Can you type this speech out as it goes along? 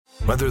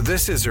Whether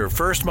this is her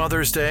first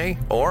Mother's Day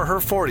or her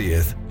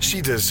 40th, she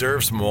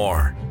deserves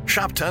more.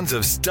 Shop tons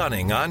of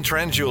stunning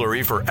on-trend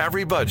jewelry for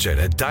every budget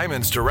at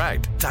Diamonds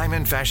Direct.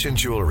 Diamond fashion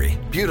jewelry,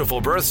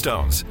 beautiful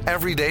birthstones,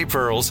 everyday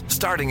pearls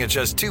starting at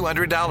just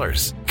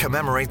 $200.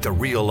 Commemorate the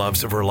real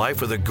loves of her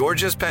life with a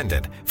gorgeous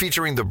pendant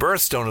featuring the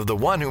birthstone of the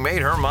one who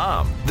made her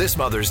mom. This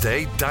Mother's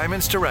Day,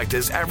 Diamonds Direct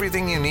is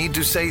everything you need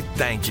to say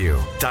thank you.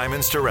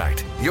 Diamonds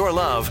Direct. Your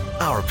love,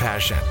 our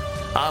passion.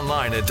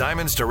 Online at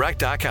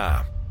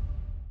diamondsdirect.com.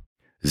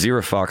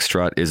 Zero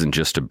Foxtrot isn't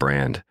just a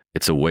brand,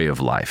 it's a way of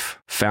life.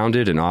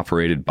 Founded and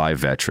operated by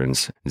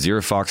veterans, Zero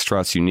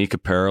Foxtrot's unique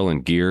apparel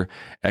and gear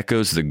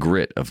echoes the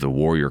grit of the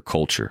warrior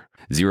culture.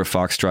 Zero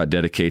Foxtrot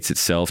dedicates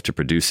itself to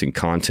producing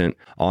content,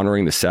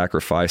 honoring the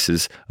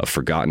sacrifices of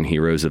forgotten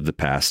heroes of the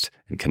past,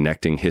 and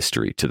connecting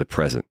history to the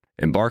present.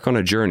 Embark on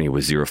a journey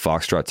with Zero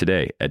Foxtrot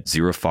today at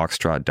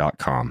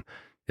zerofoxtrot.com.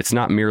 It's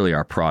not merely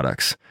our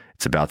products,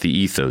 it's about the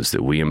ethos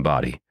that we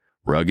embody.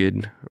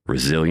 Rugged,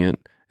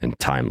 resilient, and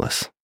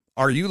timeless.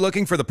 Are you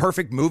looking for the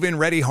perfect move-in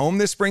ready home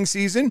this spring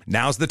season?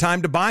 Now's the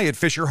time to buy at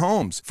Fisher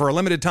Homes. For a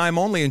limited time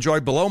only, enjoy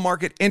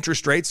below-market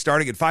interest rates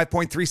starting at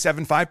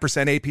 5.375%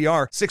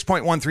 APR,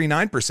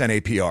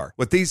 6.139% APR.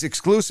 With these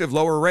exclusive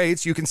lower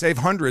rates, you can save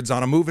hundreds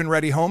on a move-in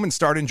ready home and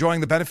start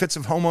enjoying the benefits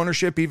of home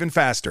ownership even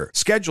faster.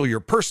 Schedule your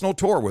personal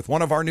tour with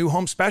one of our new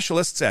home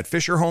specialists at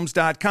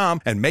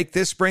FisherHomes.com and make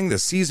this spring the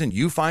season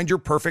you find your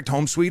perfect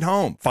home sweet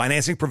home.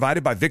 Financing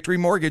provided by Victory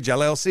Mortgage,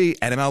 LLC,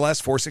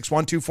 NMLS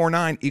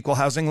 461249, Equal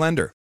Housing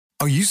Lender.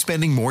 Are you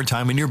spending more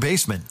time in your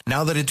basement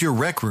now that it's your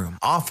rec room,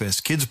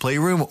 office, kids'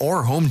 playroom,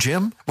 or home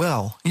gym?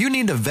 Well, you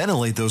need to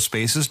ventilate those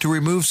spaces to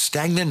remove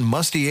stagnant,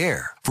 musty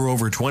air. For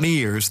over 20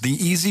 years, the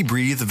Easy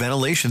Breathe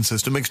ventilation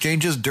system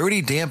exchanges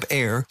dirty, damp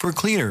air for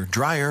cleaner,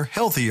 drier,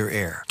 healthier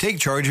air. Take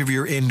charge of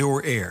your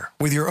indoor air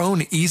with your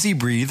own Easy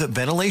Breathe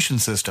ventilation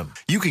system.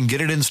 You can get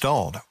it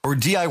installed, or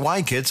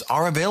DIY kits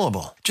are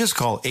available. Just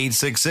call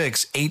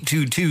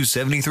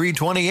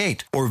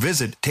 866-822-7328 or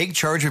visit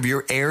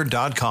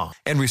takechargeofyourair.com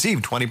and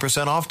receive 20%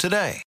 off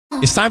today.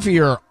 It's time for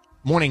your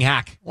morning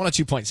hack.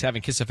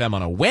 102.7 Kiss FM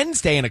on a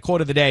Wednesday and a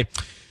quote of the day.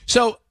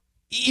 So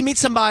you meet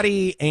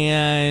somebody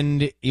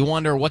and you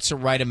wonder what's the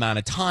right amount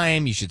of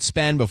time you should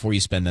spend before you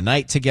spend the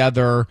night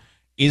together.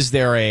 Is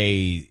there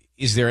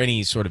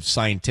any sort of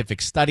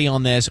scientific study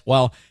on this?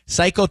 Well,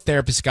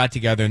 psychotherapists got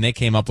together and they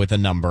came up with a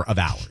number of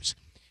hours.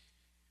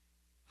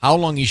 How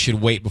long you should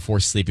wait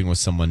before sleeping with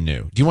someone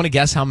new? Do you want to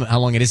guess how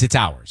long it is? It's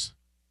hours.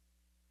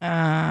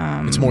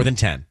 It's more than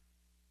 10.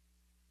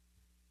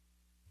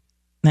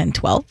 Then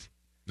 12?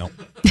 No.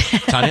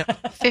 Tanya?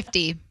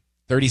 50.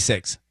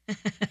 36.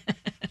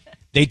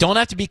 They don't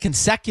have to be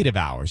consecutive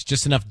hours,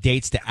 just enough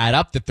dates to add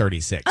up to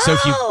 36. So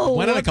if you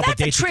went on a couple of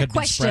dates, it could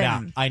be spread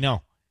out. I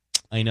know.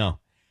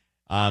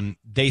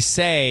 They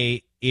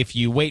say if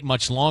you wait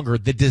much longer,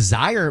 the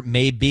desire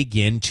may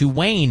begin to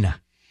wane.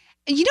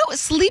 You know,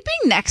 sleeping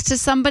next to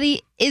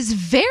somebody is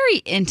very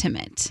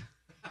intimate.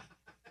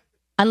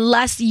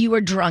 Unless you were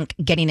drunk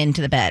getting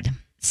into the bed.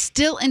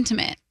 Still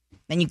intimate.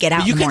 Then you get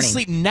out in the morning. You can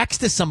sleep next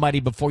to somebody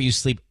before you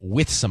sleep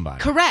with somebody.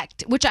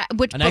 Correct.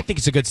 I think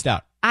it's a good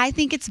start. I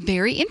think it's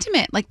very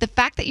intimate. Like the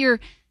fact that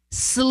you're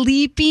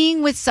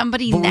sleeping with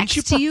somebody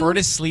next to you. Would you prefer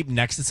to sleep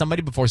next to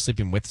somebody before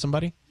sleeping with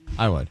somebody?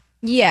 I would.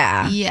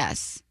 Yeah.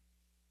 Yes.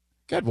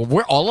 Good. Well,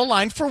 we're all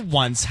aligned for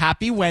once.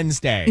 Happy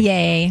Wednesday.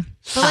 Yay.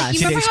 But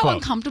you remember how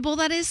uncomfortable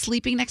that is,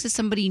 sleeping next to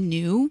somebody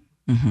new?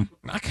 Mm-hmm.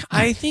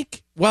 I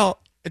think, well,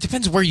 it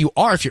depends where you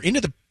are. If you're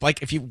into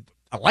if you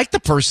like the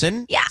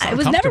person. Yeah, it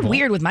was never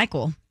weird with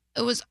Michael.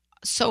 It was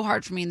so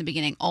hard for me in the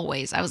beginning,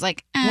 always. I was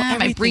like,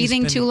 am I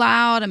breathing too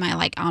loud? Am I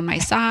like on my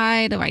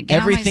side? Do I get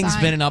on my side? Everything's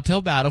been an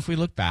uphill battle if we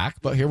look back,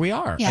 but here we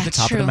are at the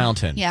top of the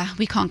mountain. Yeah,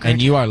 we conquered. And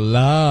you are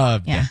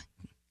loved. Yeah.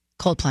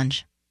 Cold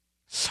plunge.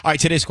 All right,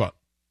 today's quote.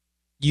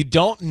 You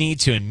don't need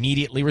to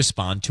immediately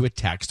respond to a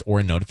text or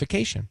a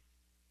notification.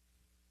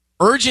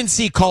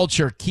 Urgency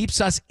culture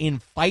keeps us in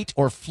fight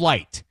or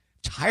flight.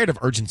 Tired of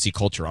urgency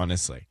culture,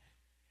 honestly.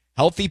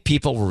 Healthy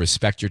people will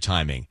respect your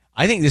timing.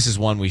 I think this is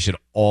one we should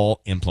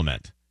all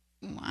implement.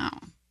 Wow.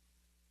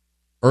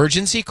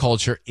 Urgency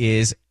culture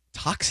is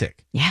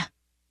toxic. Yeah.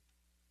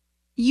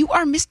 You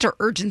are Mr.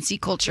 Urgency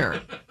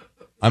culture.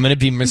 I'm going to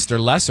be Mr.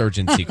 Less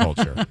Urgency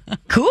culture.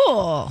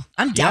 Cool.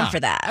 I'm down for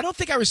that. I don't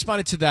think I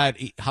responded to that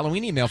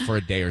Halloween email for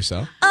a day or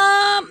so.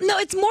 No,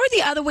 it's more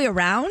the other way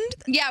around.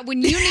 Yeah,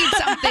 when you need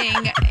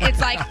something, it's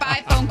like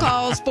 5 phone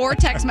calls, 4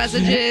 text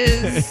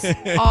messages,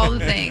 all the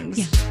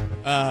things.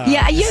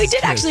 Yeah, you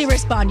did actually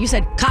respond. You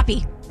said,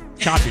 copy.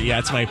 Copy, yeah,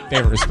 it's my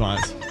favorite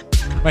response.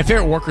 My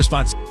favorite work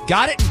response.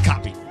 Got it and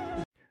copy.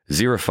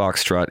 Zero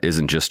Foxtrot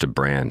isn't just a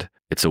brand,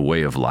 it's a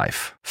way of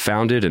life.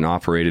 Founded and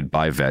operated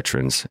by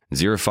veterans,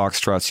 Zero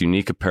Foxtrot's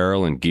unique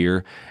apparel and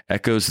gear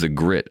echoes the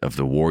grit of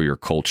the warrior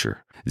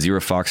culture.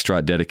 Zero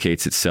Foxtrot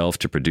dedicates itself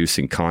to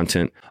producing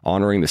content,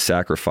 honoring the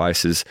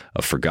sacrifices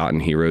of forgotten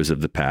heroes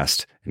of the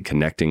past, and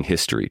connecting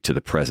history to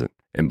the present.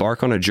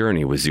 Embark on a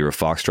journey with Zero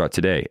Foxtrot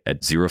today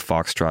at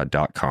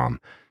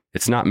zerofoxtrot.com.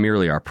 It's not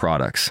merely our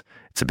products,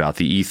 it's about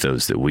the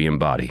ethos that we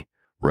embody.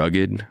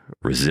 Rugged,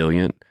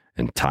 resilient,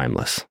 and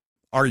timeless.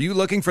 Are you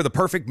looking for the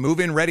perfect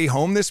move-in ready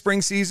home this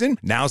spring season?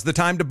 Now's the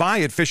time to buy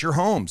at Fisher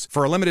Homes.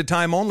 For a limited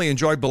time only,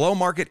 enjoy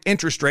below-market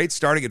interest rates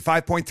starting at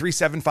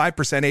 5.375%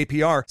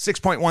 APR,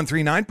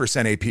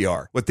 6.139%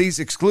 APR. With these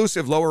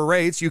exclusive lower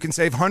rates, you can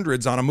save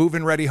hundreds on a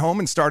move-in ready home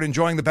and start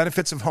enjoying the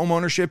benefits of home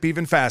ownership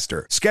even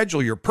faster.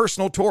 Schedule your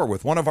personal tour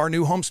with one of our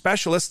new home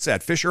specialists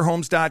at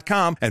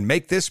FisherHomes.com and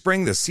make this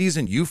spring the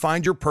season you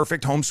find your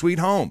perfect home sweet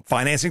home.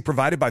 Financing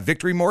provided by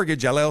Victory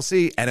Mortgage,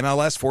 LLC,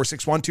 NMLS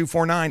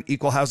 461249,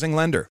 Equal Housing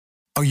Lender.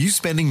 Are you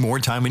spending more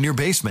time in your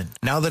basement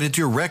now that it's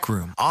your rec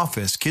room,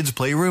 office, kids'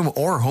 playroom,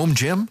 or home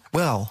gym?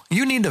 Well,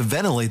 you need to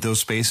ventilate those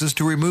spaces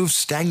to remove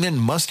stagnant,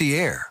 musty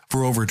air.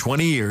 For over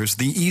 20 years,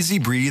 the Easy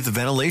Breathe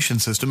ventilation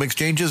system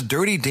exchanges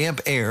dirty,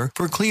 damp air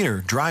for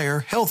cleaner, drier,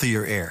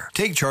 healthier air.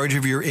 Take charge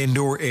of your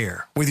indoor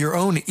air with your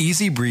own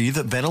Easy Breathe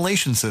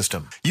ventilation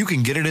system. You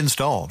can get it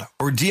installed,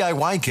 or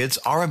DIY kits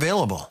are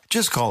available.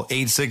 Just call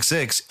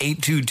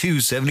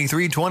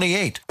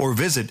 866-822-7328 or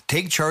visit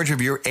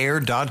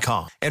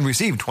takechargeofyourair.com and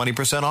receive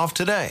 20% off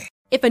today.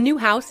 If a new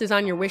house is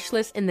on your wish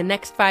list in the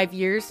next 5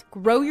 years,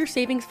 grow your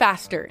savings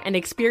faster and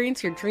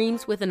experience your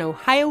dreams with an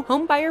Ohio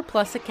Homebuyer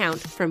Plus account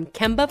from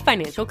Kemba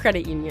Financial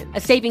Credit Union. A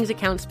savings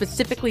account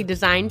specifically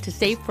designed to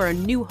save for a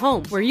new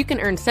home where you can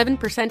earn 7%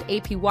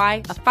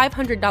 APY,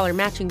 a $500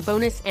 matching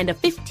bonus, and a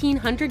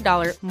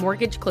 $1,500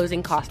 mortgage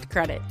closing cost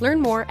credit. Learn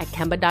more at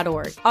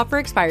Kemba.org. Offer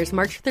expires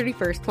March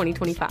 31st,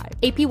 2025.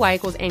 APY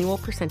equals annual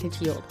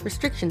percentage yield.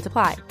 Restrictions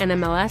apply.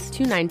 NMLS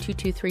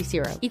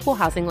 292230. Equal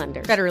housing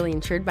lender. Federally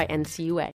insured by NCUA.